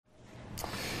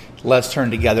Let's turn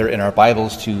together in our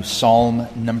Bibles to Psalm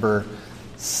number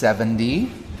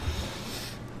 70.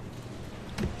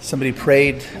 Somebody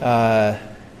prayed for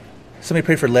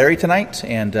Larry tonight,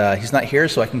 and he's not here,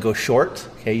 so I can go short.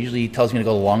 Okay, usually he tells me to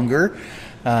go longer,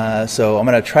 so I'm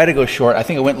going to try to go short. I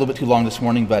think I went a little bit too long this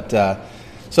morning, but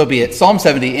so be it. Psalm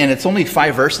 70, and it's only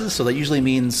 5 verses, so that usually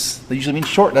means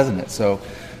short, doesn't it? So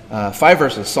 5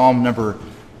 verses, Psalm number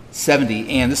 70,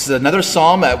 and this is another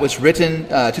psalm that was written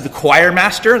to the choir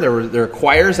master. There were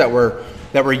choirs that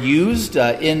were used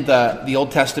in the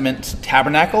Old Testament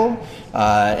tabernacle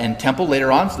and temple later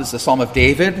on. So this is a psalm of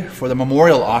David for the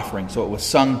memorial offering. So it was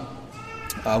sung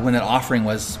when an offering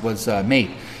was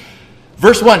made.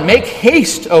 Verse 1, "Make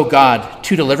haste, O God,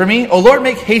 to deliver me. O Lord,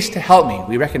 make haste to help me."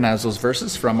 We recognize those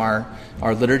verses from our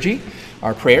liturgy,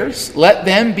 our prayers. "Let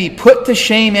them be put to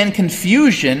shame and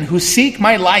confusion who seek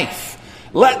my life.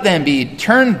 Let them be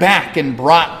turned back and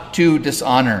brought to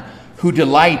dishonor, who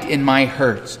delight in my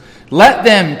hurt. Let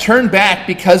them turn back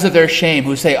because of their shame,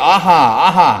 who say, Aha,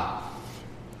 aha.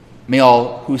 May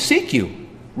all who seek you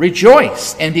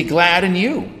rejoice and be glad in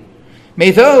you.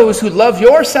 May those who love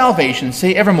your salvation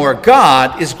say evermore,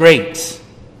 God is great.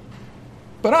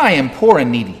 But I am poor and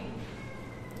needy.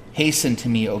 Hasten to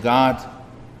me, O God.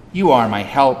 You are my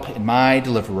help and my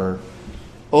deliverer.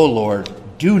 O Lord,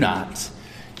 do not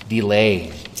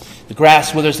delay. The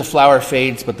grass withers, the flower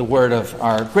fades, but the word of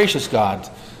our gracious God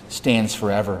stands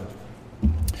forever.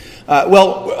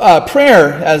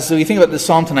 Prayer, as we think about this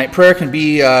psalm tonight, prayer can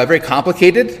be very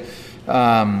complicated.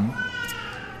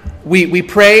 We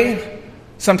pray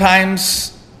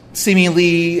sometimes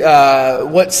seemingly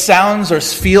what sounds or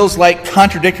feels like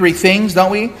contradictory things,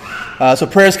 don't we? So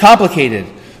prayer is complicated.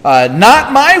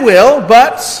 Not my will,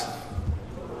 but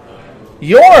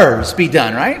yours be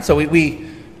done, right? So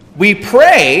we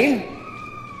pray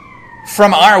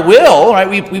from our will, right?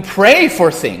 We pray for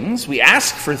things, we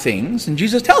ask for things, and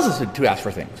Jesus tells us to ask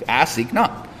for things. Ask, seek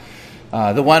not.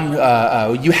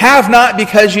 You have not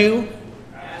because you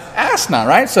ask not,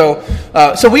 right? So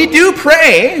we do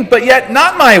pray, but yet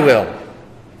not my will,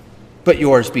 but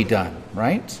yours be done,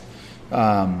 right?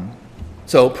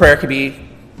 So prayer could be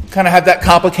kind of have that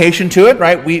complication to it,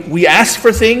 right? We ask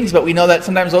for things, but we know that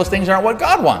sometimes those things aren't what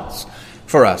God wants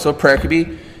for us. So prayer could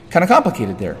be kind of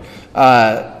complicated there.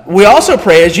 We also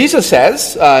pray, as Jesus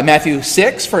says, Matthew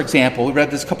 6, for example. We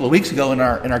read this a couple of weeks ago in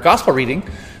our gospel reading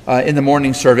in the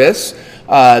morning service,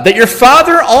 that your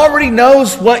Father already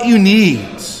knows what you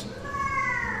need.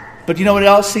 But you know what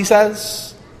else he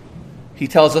says? He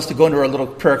tells us to go into our little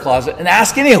prayer closet and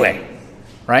ask anyway,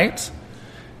 right?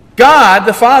 God,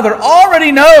 the Father,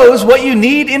 already knows what you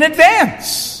need in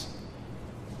advance.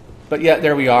 But yet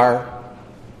there we are,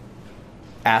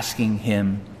 asking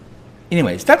him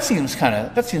anyways. That seems kind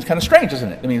of strange,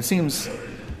 doesn't it? I mean,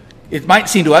 it might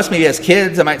seem to us, maybe as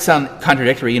kids, it might sound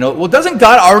contradictory. Well, doesn't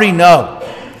God already know?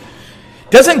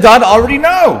 Doesn't God already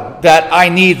know that I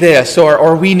need this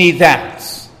or we need that?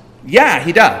 Yeah,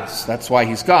 he does. That's why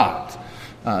he's God.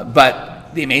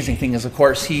 But the amazing thing is, of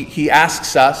course, he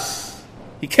asks us,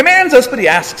 he commands us, but he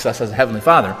asks us as a Heavenly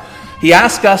Father. He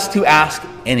asks us to ask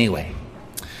anyway.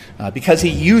 Because he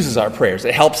uses our prayers.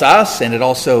 It helps us, and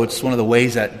it's one of the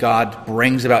ways that God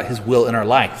brings about his will in our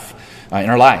lives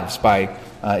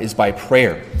is by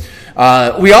prayer.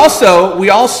 We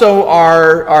also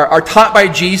are taught by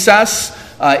Jesus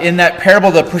in that parable,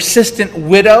 the persistent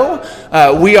widow.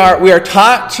 We are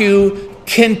taught to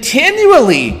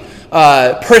continually,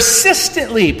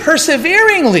 persistently,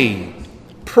 perseveringly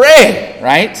pray,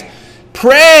 right?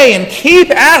 Pray and keep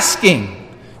asking.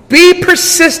 Be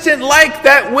persistent like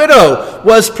that widow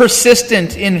was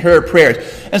persistent in her prayers.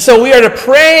 And so we are to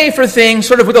pray for things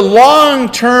sort of with a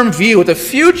long-term view, with a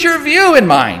future view in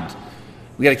mind.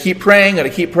 We got to keep praying, got to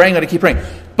keep praying, got to keep praying.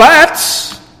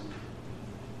 But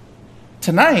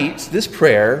tonight, this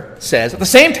prayer says, at the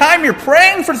same time you're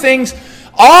praying for things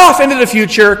off into the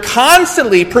future,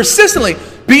 constantly, persistently,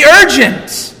 be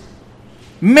urgent.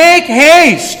 Make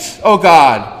haste, O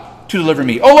God, to deliver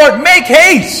me. O Lord, make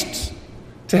haste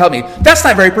to help me. That's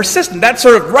not very persistent. That's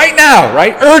sort of right now,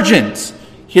 right? Urgent,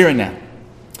 here and now.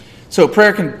 So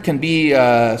prayer can be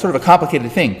sort of a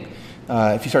complicated thing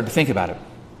if you start to think about it.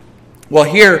 Well,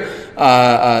 here,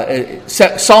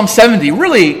 Psalm 70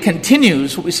 really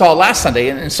continues what we saw last Sunday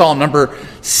in Psalm number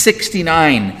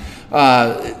 69.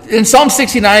 In Psalm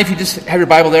 69, if you just have your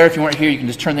Bible there, if you weren't here, you can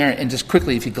just turn there and just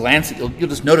quickly, if you glance at it, you'll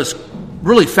just notice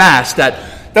really fast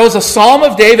that was a psalm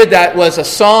of David that was a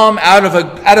psalm out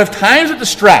of times of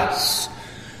distress.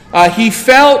 He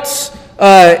felt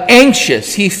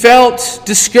anxious. He felt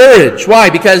discouraged. Why?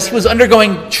 Because he was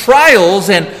undergoing trials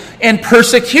and and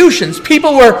persecutions.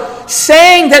 People were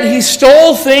saying that he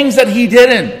stole things that he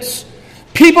didn't.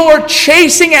 People were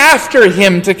chasing after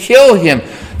him to kill him.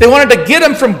 They wanted to get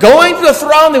him from going to the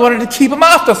throne. They wanted to keep him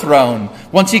off the throne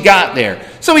once he got there.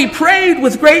 So he prayed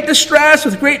with great distress,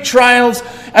 with great trials,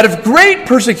 out of great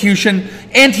persecution,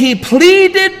 and he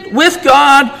pleaded with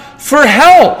God for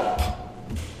help.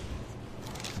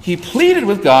 He pleaded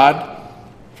with God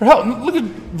for help. Look at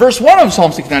verse 1 of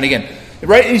Psalm 69 again.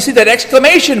 Right? You see that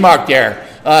exclamation mark there.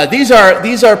 These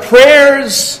are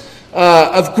prayers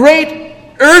of great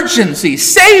urgency.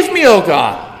 Save me, O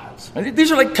God.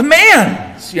 These are like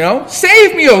commands,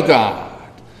 Save me, O God.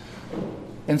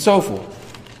 And so forth.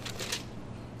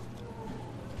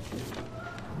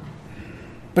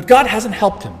 But God hasn't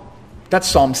helped him. That's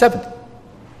Psalm 70.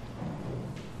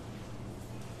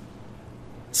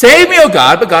 Save me, O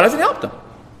God, but God hasn't helped him.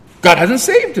 God hasn't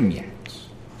saved him yet.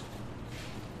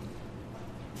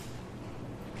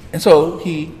 And so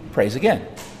he prays again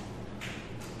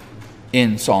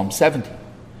in Psalm 70.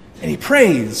 And he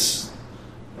prays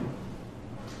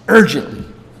urgently.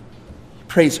 He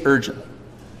prays urgently.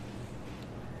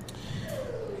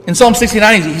 In Psalm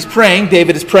 69, he's praying.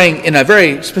 David is praying in a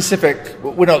very specific,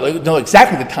 we don't know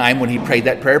exactly the time when he prayed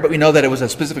that prayer, but we know that it was a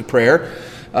specific prayer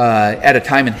at a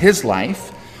time in his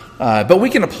life. But we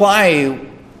can apply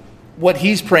what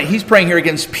he's praying. He's praying here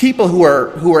against people who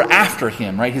are after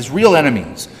him, right? His real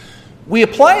enemies. We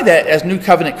apply that as New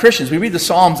Covenant Christians. We read the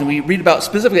Psalms and we read about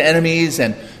specific enemies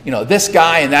and, this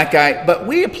guy and that guy. But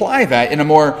we apply that in a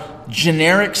more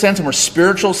generic sense, a more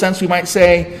spiritual sense, we might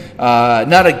say.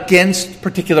 Not against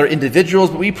particular individuals,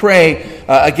 but we pray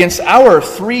against our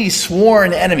three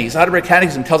sworn enemies. Heidelberg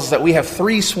Catechism tells us that we have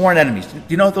three sworn enemies. Do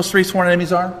you know what those three sworn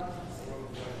enemies are?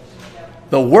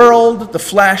 The world, the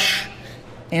flesh,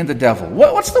 and the devil.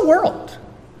 What's the world?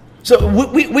 So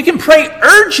we can pray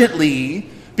urgently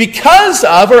because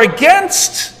of or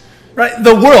against, right,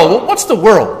 the world. What's the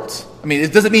world? I mean,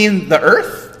 does it mean the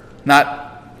earth?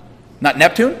 Not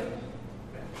Neptune?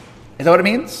 Is that what it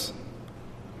means?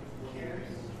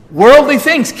 Worldly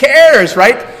things, cares,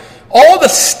 right? All the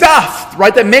stuff,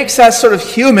 right, that makes us sort of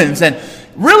humans. And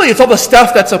really, it's all the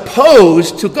stuff that's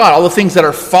opposed to God. All the things that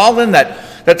are fallen,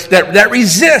 that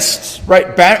resist,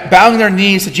 right, bowing their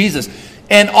knees to Jesus.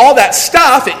 And all that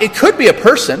stuff, it could be a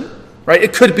person, right?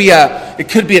 It could be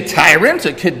a tyrant.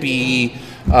 It could be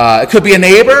a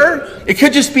neighbor. It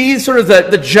could just be sort of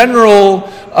the general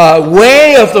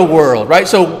way of the world, right?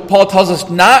 So Paul tells us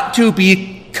not to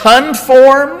be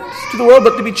conformed to the world,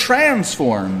 but to be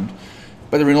transformed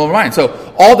by the renewal of our mind.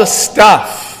 So all the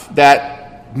stuff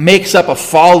that makes up a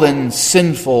fallen,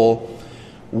 sinful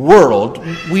world,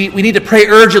 we need to pray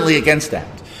urgently against that.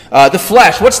 The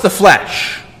flesh, what's the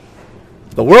flesh?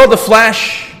 The world, the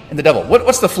flesh, and the devil.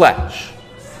 What's the flesh?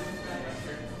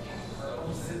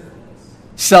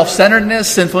 Self-centeredness,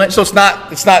 sinfulness. So it's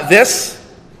not this,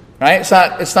 right?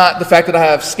 It's not the fact that I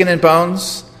have skin and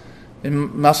bones,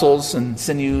 and muscles and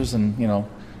sinews, and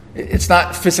it's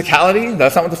not physicality.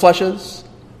 That's not what the flesh is.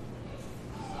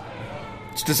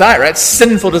 It's desire, right? It's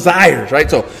sinful desires, right?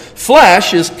 So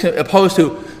flesh is opposed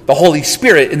to the Holy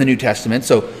Spirit in the New Testament.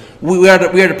 So we are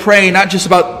to pray not just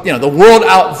about the world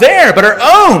out there, but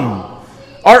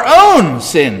our own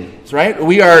sins, right?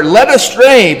 We are led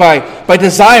astray by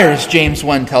desires, James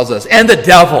 1 tells us, and the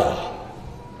devil.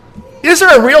 Is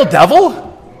there a real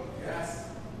devil? Yes.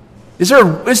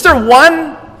 Is there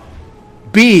one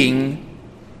being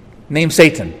named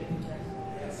Satan?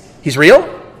 Yes. He's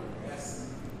real? Yes.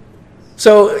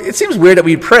 So it seems weird that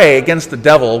we pray against the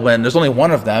devil when there's only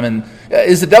one of them. And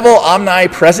is the devil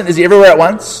omnipresent? Is he everywhere at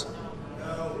once?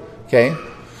 No. Okay.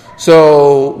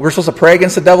 So we're supposed to pray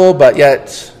against the devil, but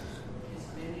yet...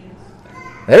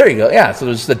 There you go. Yeah, so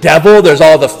there's the devil, there's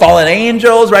all the fallen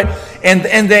angels, right?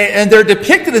 And they're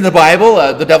depicted in the Bible,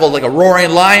 the devil like a roaring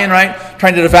lion, right?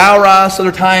 Trying to devour us.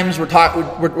 Other times we're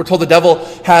told the devil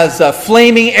has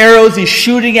flaming arrows he's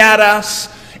shooting at us.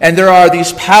 And there are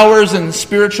these powers and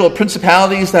spiritual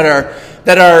principalities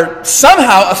that are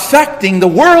somehow affecting the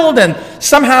world and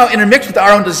somehow intermixed with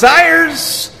our own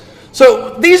desires.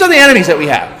 So these are the enemies that we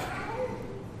have.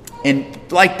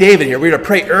 And like David here, we're to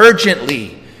pray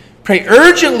urgently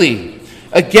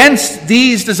against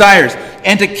these desires,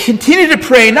 and to continue to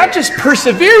pray, not just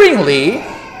perseveringly,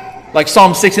 like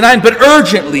Psalm 69, but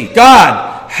urgently.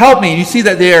 God, help me. You see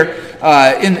that there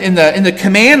in the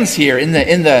commands here, in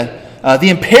the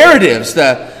imperatives,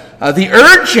 the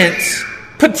urgent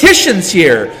petitions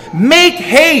here. Make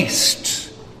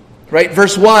haste, right?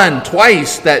 Verse 1,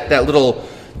 twice that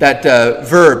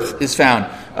verb is found.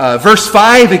 Verse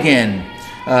 5 again.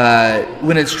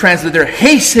 When it's translated there,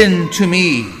 hasten to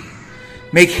me.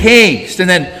 Make haste. And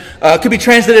then it could be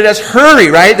translated as hurry,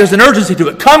 right? There's an urgency to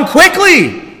it. Come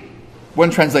quickly, one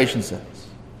translation says.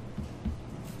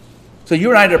 So you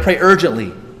and I are to pray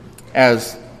urgently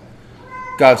as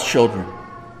God's children.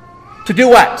 To do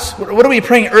what? What are we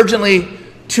praying urgently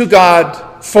to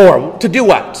God for? To do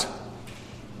what?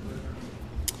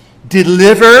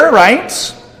 Deliver,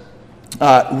 right?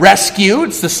 Rescue.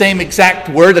 It's the same exact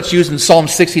word that's used in Psalm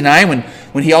 69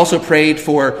 when he also prayed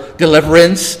for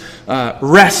deliverance,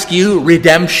 rescue,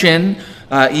 redemption,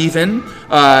 even.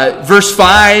 Verse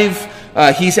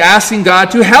 5, he's asking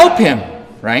God to help him,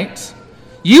 right?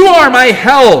 You are my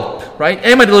help, right?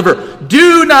 And my deliverer.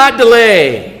 Do not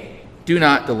delay. Do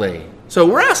not delay. So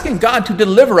we're asking God to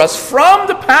deliver us from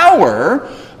the power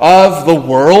of the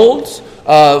world,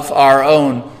 of our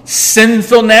own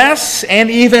sinfulness, and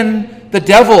even the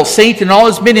devil, Satan, and all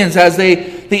his minions as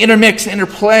they intermix,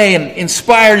 interplay, and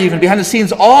inspire even behind the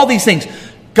scenes, all these things.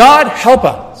 God, help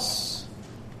us.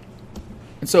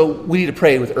 And so we need to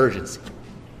pray with urgency.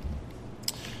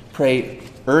 Pray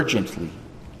urgently,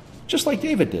 just like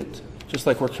David did, just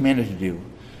like we're commanded to do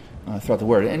throughout the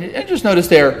Word. And just notice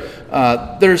there's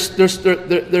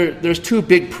two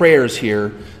big prayers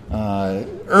here,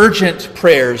 urgent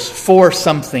prayers for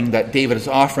something that David is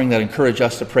offering that encourage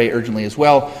us to pray urgently as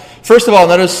well. First of all,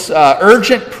 notice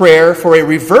urgent prayer for a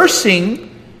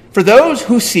reversing for those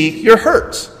who seek your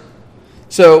hurt.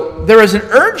 So there is an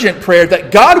urgent prayer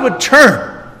that God would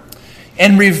turn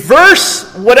and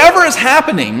reverse whatever is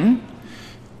happening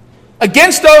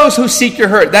against those who seek your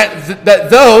hurt. That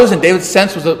those, in David's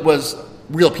sense, was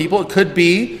real people. It could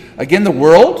be, again, the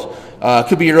world.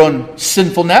 Could be your own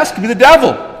sinfulness. Could be the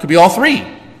devil. Could be all three.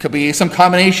 Could be some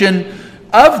combination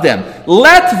of them.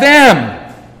 Let them,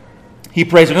 he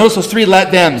prays. Notice those three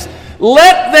let thems.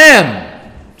 Let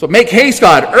them. So make haste,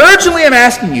 God. Urgently I'm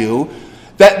asking you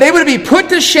that they would be put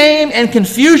to shame and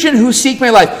confusion who seek my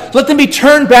life. Let them be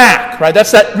turned back. Right?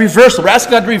 That's that reversal. We're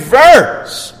asking God to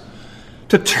reverse.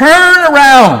 To turn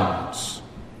around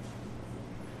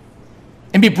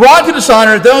and be brought to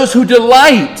dishonor those who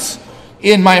delight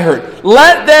in my hurt.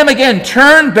 Let them again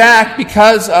turn back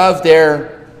because of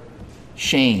their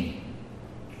shame.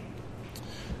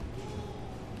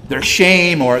 Their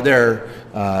shame, or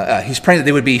he's praying that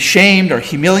they would be shamed or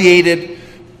humiliated,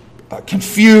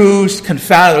 confused,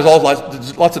 confounded.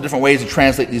 There's lots of different ways to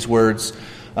translate these words.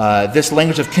 This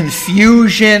language of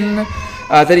confusion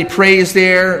that he prays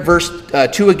there. Verse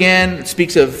 2 again, it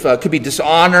speaks of, could be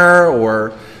dishonor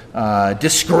or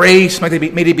disgrace. May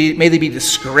they be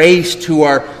disgraced who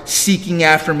are seeking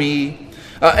after me.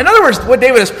 In other words, what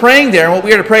David is praying there, and what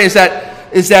we are to pray is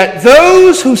that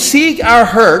those who seek our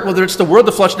hurt, whether it's the world,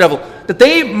 the flesh, the devil, that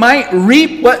they might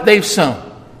reap what they've sown.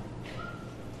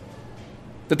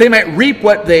 That they might reap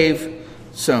what they've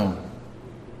sown.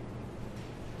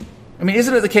 I mean,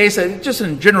 isn't it the case that just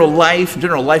in general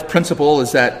life principle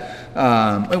is that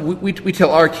we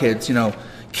tell our kids,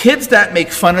 kids that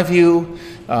make fun of you,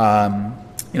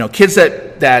 kids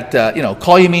that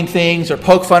call you mean things or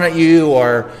poke fun at you,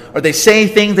 or they say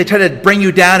things, they try to bring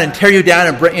you down and tear you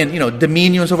down and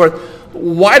demean you and so forth.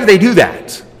 Why do they do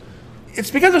that?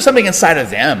 It's because there's something inside of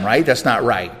them, right? That's not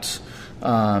right.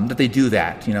 That they do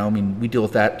that. We deal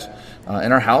with that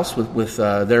in our house with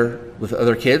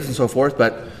other kids and so forth,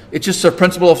 but it's just a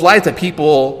principle of life that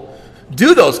people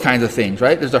do those kinds of things,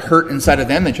 right? There's a hurt inside of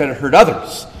them. They try to hurt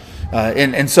others. But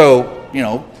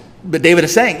David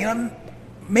is saying,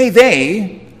 may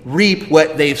they reap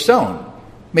what they've sown.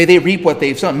 May they reap what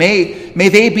they've sown. May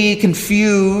they be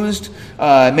confused.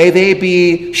 May they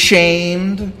be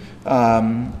shamed,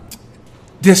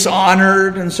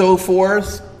 dishonored, and so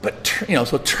forth. But,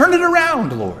 so turn it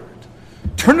around, Lord.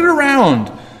 Turn it around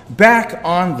back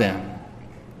on them.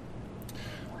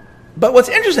 But what's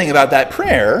interesting about that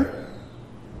prayer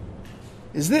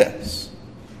is this.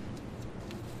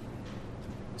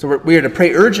 So we are to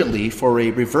pray urgently for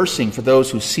a reversing for those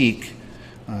who seek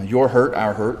your hurt,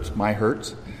 our hurt, my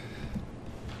hurt.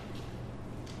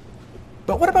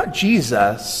 But what about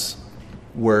Jesus'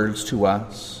 words to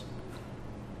us?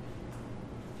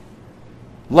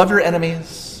 Love your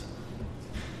enemies.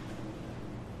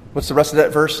 What's the rest of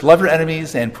that verse? Love your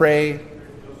enemies and pray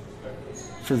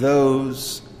for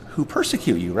those who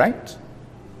persecute you, right?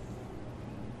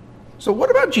 So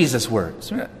what about Jesus'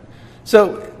 words?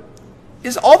 So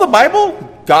is all the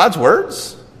Bible God's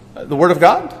words? The Word of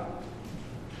God?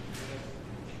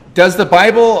 Does the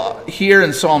Bible here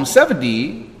in Psalm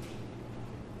 70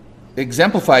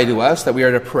 exemplify to us that we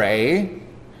are to pray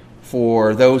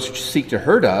for those who seek to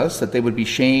hurt us, that they would be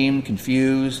shamed,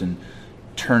 confused, and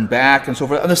turn back and so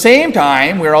forth? At the same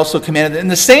time, we're also commanded in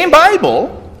the same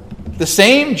Bible The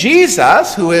same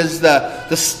Jesus who is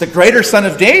the greater son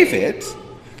of David,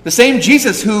 the same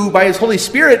Jesus who, by his Holy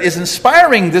Spirit, is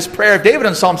inspiring this prayer of David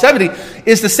in Psalm 70,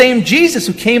 is the same Jesus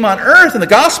who came on earth in the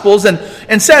Gospels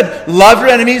and said, love your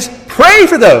enemies, pray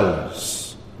for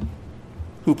those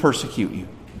who persecute you.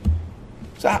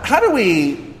 So how do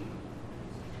we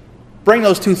bring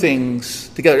those two things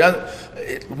together?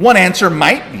 One answer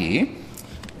might be,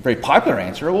 a very popular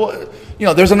answer, well,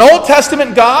 there's an Old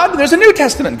Testament God, there's a New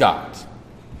Testament God.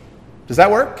 Does that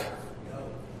work?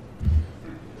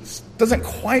 It doesn't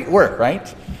quite work,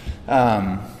 right?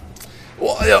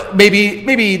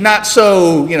 Maybe not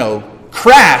so,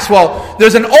 crass. Well,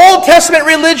 there's an Old Testament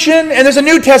religion and there's a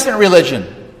New Testament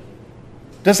religion.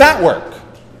 Does that work?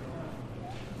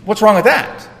 What's wrong with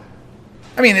that?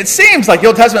 I mean, it seems like the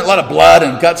Old Testament, a lot of blood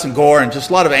and guts and gore and just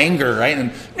a lot of anger, right?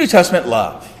 And New Testament,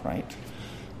 love, right?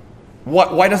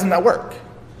 Why doesn't that work?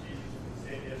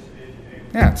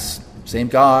 Yeah, it's same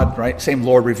God, right? Same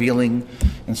Lord revealing,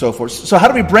 and so forth. So how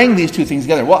do we bring these two things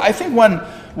together? Well, I think one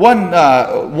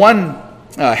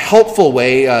helpful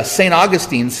way, St.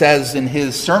 Augustine says in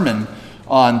his sermon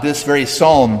on this very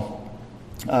psalm,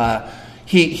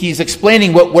 he's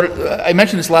explaining what I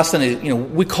mentioned this last Sunday.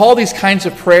 We call these kinds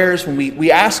of prayers when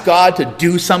we ask God to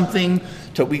do something.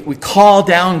 We call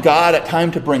down God at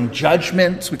time to bring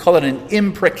judgment. We call it an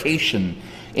imprecation.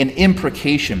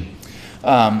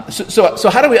 So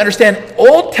how do we understand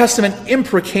Old Testament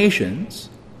imprecations?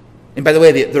 And by the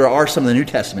way, there are some in the New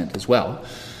Testament as well.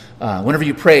 Whenever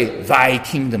you pray, "Thy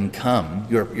kingdom come,"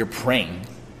 you're praying,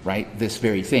 right, this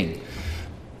very thing.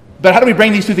 But how do we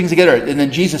bring these two things together? And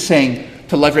then Jesus saying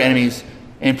to love your enemies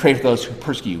and pray for those who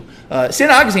persecute you.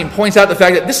 St. Augustine points out the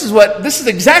fact that this is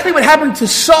exactly what happened to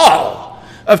Saul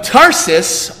of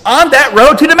Tarsus on that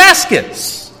road to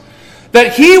Damascus.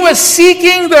 That he was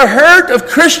seeking the hurt of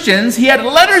Christians. He had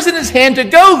letters in his hand to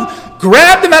go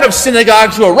grab them out of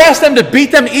synagogues, to arrest them, to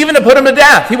beat them, even to put them to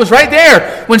death. He was right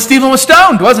there when Stephen was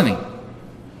stoned, wasn't he?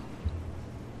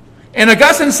 And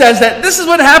Augustine says that this is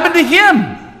what happened to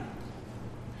him.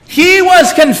 He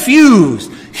was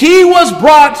confused. He was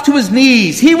brought to his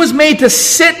knees. He was made to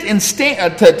sit and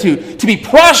stand, to be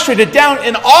prostrated down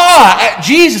in awe at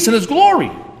Jesus and his glory.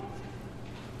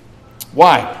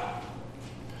 Why?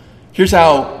 Here's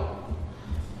how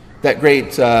that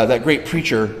great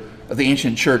preacher of the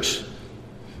ancient church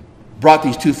brought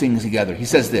these two things together. He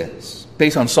says this,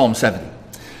 based on Psalm 70.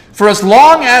 For as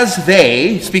long as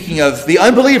they, speaking of the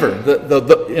unbeliever,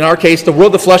 in our case, the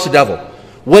world, the flesh, the devil,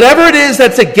 whatever it is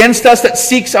that's against us that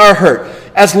seeks our hurt,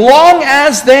 as long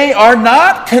as they are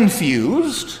not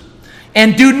confused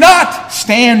and do not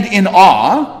stand in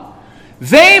awe,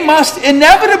 they must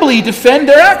inevitably defend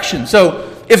their action. So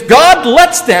if God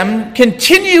lets them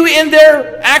continue in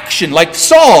their action, like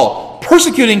Saul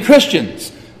persecuting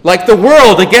Christians, like the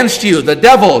world against you, the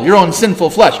devil, your own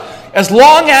sinful flesh, as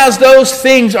long as those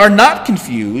things are not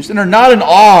confused and are not in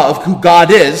awe of who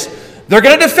God is, they're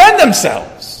going to defend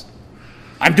themselves.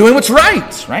 I'm doing what's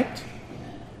right?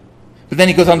 But then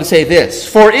he goes on to say this,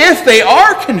 for if they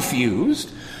are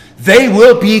confused, they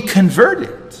will be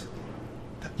converted.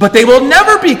 But they will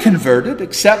never be converted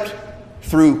except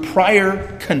through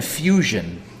prior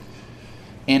confusion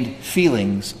and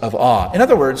feelings of awe. In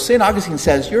other words, St. Augustine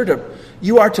says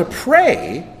you are to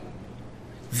pray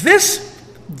this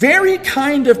very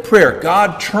kind of prayer.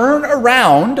 God, turn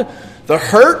around the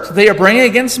hurt they are bringing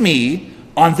against me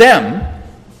on them,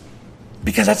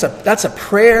 because that's a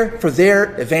prayer for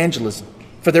their evangelism,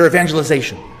 for their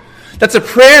evangelization. That's a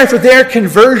prayer for their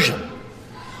conversion.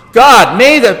 God,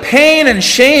 may the pain and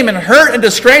shame and hurt and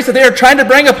disgrace that they are trying to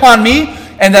bring upon me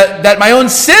and that my own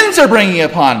sins are bringing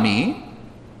upon me,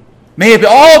 may it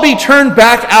all be turned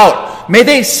back out. May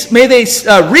they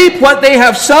reap what they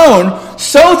have sown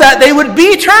so that they would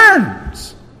be turned,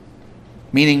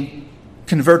 meaning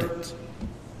converted,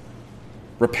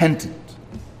 repentant,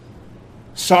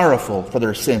 sorrowful for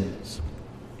their sins.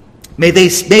 May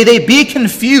they be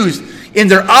confused in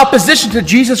their opposition to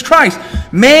Jesus Christ.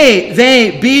 May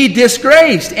they be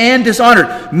disgraced and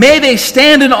dishonored. May they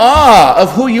stand in awe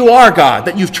of who you are, God,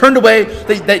 that you've turned away,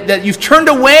 that you've turned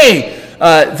away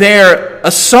their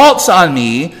assaults on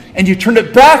me, and you turned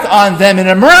it back on them in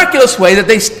a miraculous way that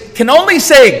they can only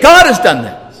say, God has done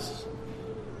this.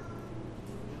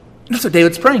 And that's what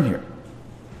David's praying here.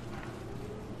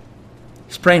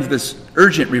 He's praying for this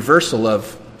urgent reversal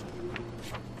of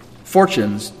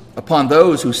fortunes upon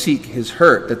those who seek his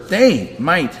hurt, that they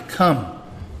might come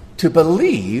to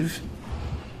believe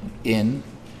in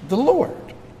the Lord.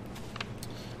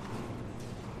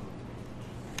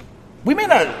 We may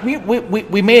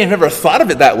have never thought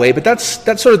of it that way, but that's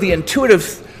sort of the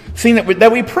intuitive thing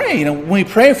that we pray. When we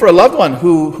pray for a loved one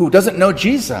who doesn't know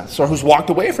Jesus or who's walked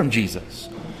away from Jesus,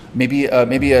 maybe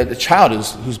a child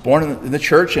who's born in the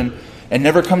church and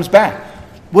never comes back.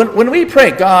 When we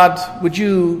pray, God, would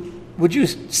you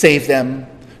save them?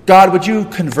 God, would you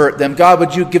convert them? God,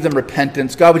 would you give them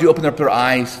repentance? God, would you open up their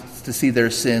eyes to see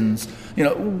their sins?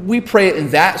 We pray it in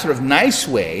that sort of nice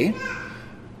way,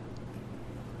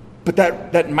 but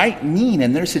that might mean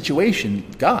in their situation,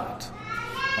 God,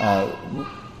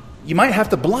 you might have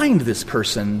to blind this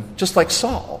person, just like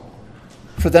Saul,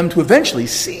 for them to eventually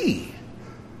see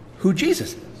who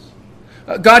Jesus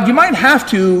is. God, you might have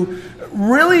to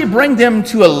really bring them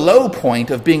to a low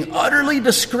point of being utterly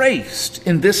disgraced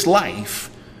in this life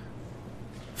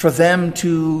for them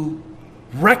to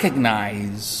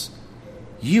recognize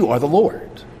you are the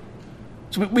Lord.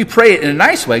 So we pray it in a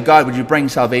nice way. God, would you bring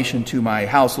salvation to my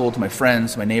household, to my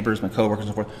friends, to my neighbors, my coworkers,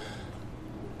 and so forth.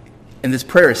 And this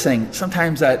prayer is saying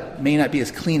sometimes that may not be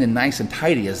as clean and nice and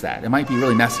tidy as that. It might be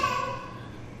really messy.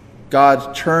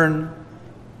 God, turn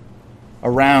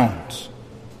around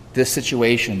this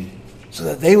situation so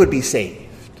that they would be saved,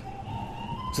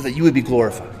 so that you would be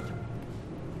glorified.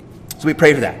 So we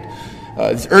pray for that.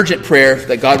 This urgent prayer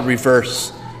that God would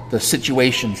reverse the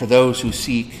situation for those who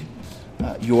seek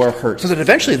your hurt, so that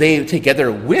eventually they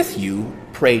together with you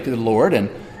pray to the Lord and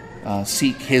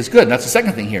seek his good. And that's the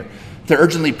second thing here. To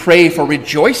urgently pray for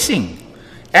rejoicing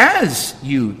as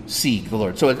you seek the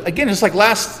Lord. So again, just like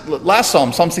last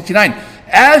Psalm, Psalm 69,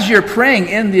 as you're praying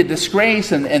in the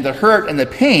disgrace and the hurt and the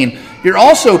pain, you're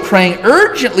also praying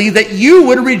urgently that you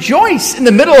would rejoice in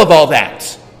the middle of all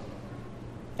that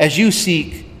as you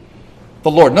seek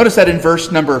the Lord. Notice that in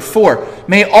verse number 4.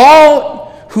 May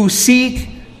all who seek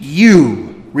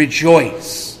you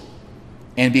rejoice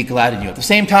and be glad in you. At the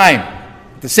same time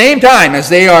as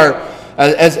they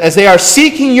are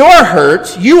seeking your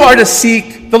hurt, you are to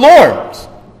seek the Lord,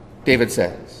 David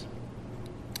says.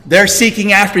 They're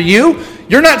seeking after you.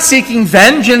 You're not seeking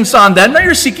vengeance on them. No,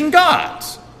 you're seeking God,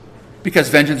 because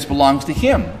vengeance belongs to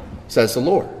him, says the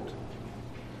Lord.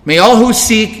 May all who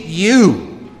seek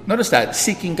you, notice that,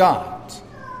 seeking God.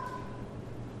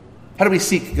 How do we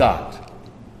seek God?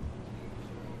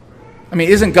 I mean,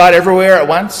 isn't God everywhere at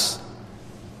once?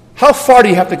 How far do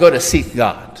you have to go to seek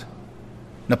God?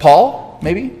 Nepal,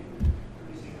 maybe?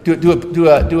 Do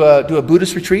a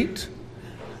Buddhist retreat?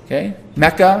 Okay,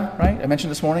 Mecca, right? I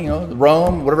mentioned this morning,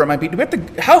 Rome, whatever it might be.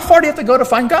 How far do you have to go to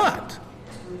find God?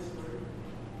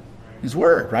 His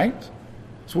Word, right?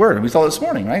 His Word. And we saw this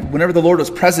morning, right? Whenever the Lord was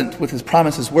present with his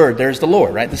promise, his Word, there's the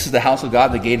Lord, right? This is the house of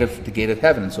God, the gate of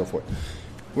heaven, and so forth.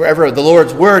 Wherever the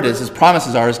Lord's Word is, his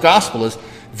promises are, his gospel is,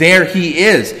 there he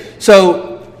is.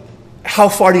 So, how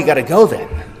far do you got to go then?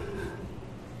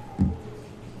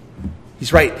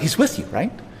 He's right. He's with you,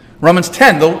 right? Romans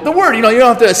 10, the Word. You don't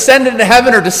have to ascend into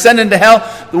heaven or descend into hell.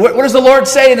 What does the Lord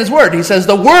say in his Word? He says,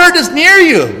 the Word is near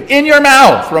you, in your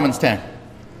mouth, Romans 10.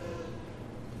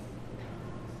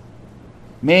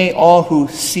 May all who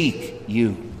seek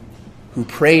you, who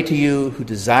pray to you, who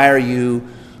desire you,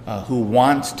 who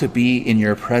want to be in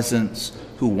your presence,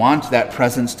 who want that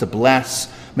presence to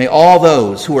bless, may all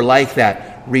those who are like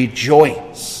that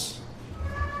rejoice.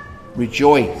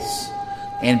 Rejoice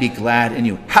and be glad in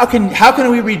you. How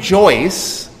can we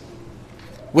rejoice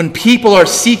when people are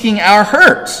seeking our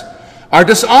hurt, our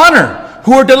dishonor,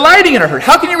 who are delighting in our hurt?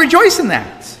 How can you rejoice in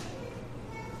that?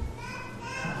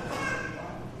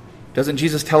 Doesn't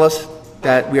Jesus tell us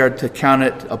that we are to count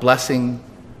it a blessing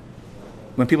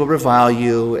when people revile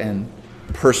you and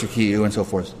persecute you and so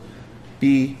forth?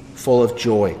 Be full of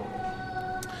joy.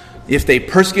 If they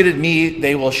persecuted me,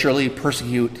 they will surely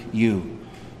persecute you,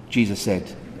 Jesus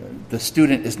said. The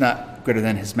student is not greater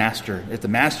than his master. If the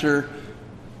master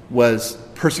was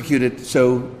persecuted,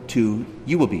 so too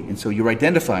you will be. And so you're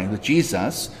identifying with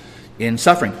Jesus in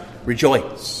suffering.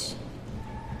 Rejoice.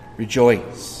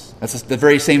 Rejoice. That's the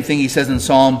very same thing he says in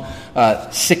Psalm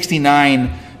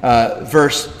 69,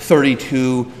 verse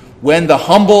 32. When the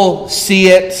humble see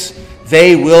it,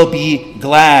 they will be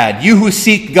glad. You who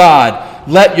seek God,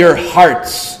 let your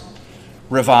hearts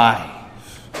revive.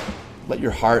 Let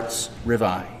your hearts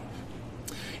revive.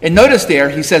 And notice there,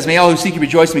 he says, may all who seek you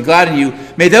rejoice and be glad in you.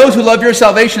 May those who love your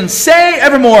salvation say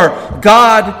evermore,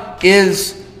 God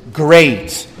is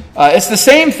great. It's the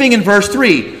same thing in verse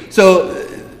 3. So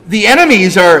the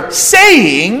enemies are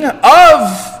saying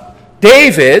of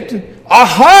David,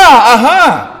 aha,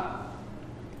 aha.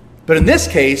 But in this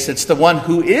case, it's the one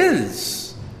who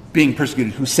is being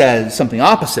persecuted who says something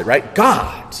opposite, right?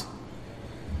 God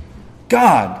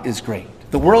is great.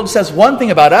 The world says one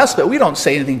thing about us, but we don't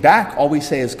say anything back. All we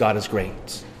say is God is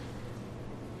great.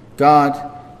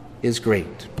 God is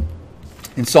great.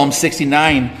 In Psalm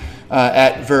 69,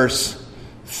 at verse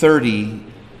 30,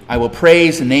 I will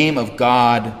praise the name of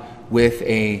God with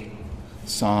a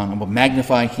song. I will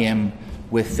magnify him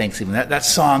with thanksgiving. That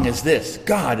song is this: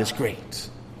 God is great.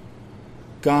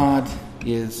 God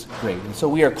is great. And so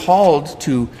we are called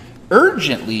to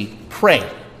urgently pray.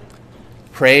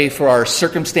 Pray for our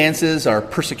circumstances, our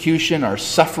persecution, our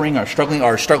suffering, our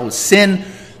struggle with sin,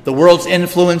 the world's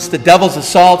influence, the devil's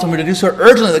assault, and we're to do so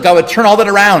urgently that God would turn all that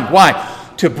around. Why?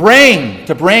 To bring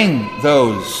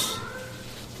those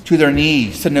to their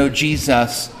knees, to know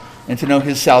Jesus and to know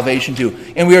his salvation too.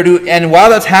 And while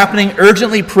that's happening,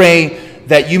 urgently pray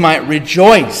that you might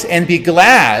rejoice and be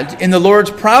glad in the Lord's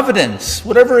providence,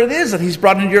 whatever it is that he's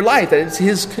brought into your life, that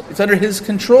it's under his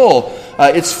control.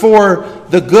 It's for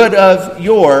the good of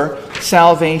your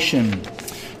salvation.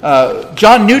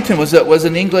 John Newton was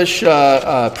an English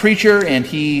preacher, and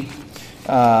he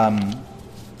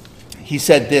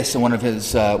said this in one of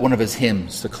his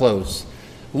hymns to close: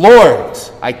 "Lord,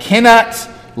 I cannot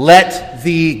let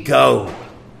thee go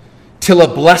till a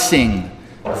blessing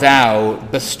thou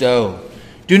bestow.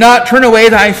 Do not turn away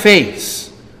thy face.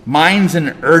 Mine's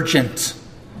an urgent,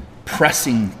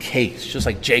 pressing case." Just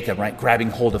like Jacob, right? Grabbing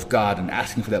hold of God and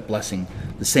asking for that blessing.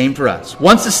 The same for us.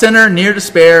 Once a sinner, near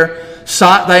despair,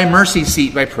 sought thy mercy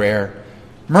seat by prayer.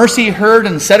 Mercy heard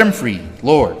and set him free.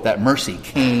 Lord, that mercy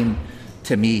came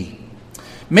to me.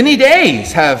 Many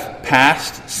days have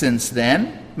passed since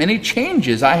then. Many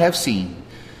changes I have seen,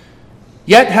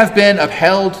 yet have been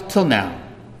upheld till now.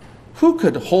 Who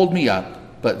could hold me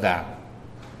up but thou?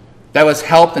 Thou hast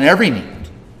helped in every need.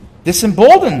 This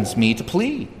emboldens me to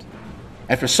plead.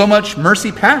 After so much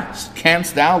mercy past,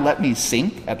 canst thou let me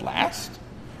sink at last?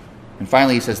 And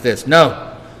finally he says this: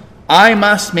 "No, I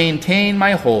must maintain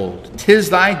my hold. 'Tis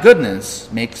thy goodness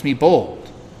makes me bold.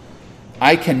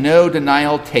 I can no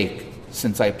denial take,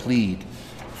 since I plead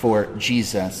for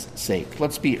Jesus' sake."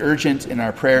 Let's be urgent in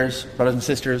our prayers, brothers and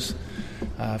sisters,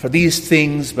 for these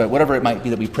things, but whatever it might be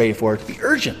that we pray for, to be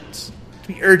urgent. To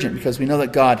be urgent, because we know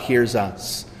that God hears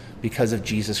us because of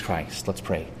Jesus Christ. Let's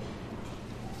pray.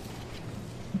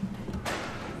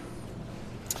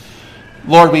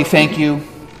 Lord, we thank you.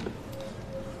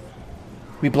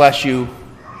 We bless you.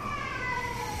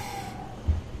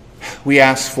 We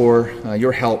ask for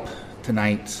your help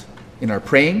tonight in our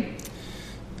praying,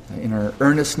 in our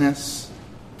earnestness.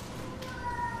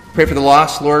 Pray for the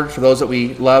lost, Lord, for those that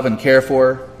we love and care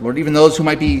for. Lord, even those who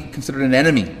might be considered an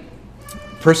enemy,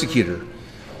 persecutor,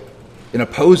 an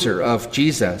opposer of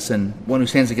Jesus, and one who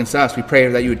stands against us. We pray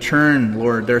that you would turn,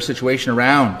 Lord, their situation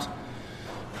around.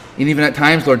 And even at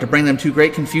times, Lord, to bring them to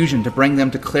great confusion, to bring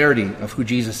them to clarity of who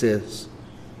Jesus is.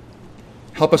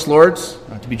 Help us, Lord,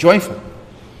 to be joyful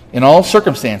in all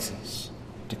circumstances,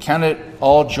 to count it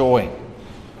all joy.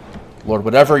 Lord,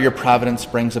 whatever your providence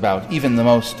brings about, even the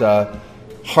most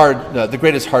the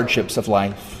greatest hardships of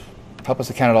life, help us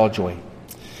to count it all joy.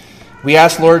 We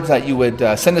ask, Lord, that you would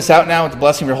send us out now with the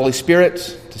blessing of your Holy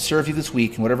Spirit to serve you this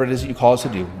week and whatever it is that you call us to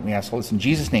do. We ask all this in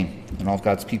Jesus' name, and all of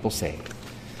God's people say,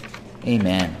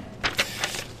 amen.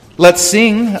 Let's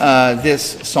sing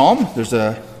this psalm. There's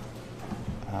a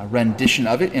rendition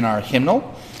of it in our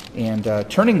hymnal, and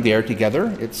turning there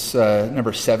together, it's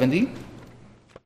number 70.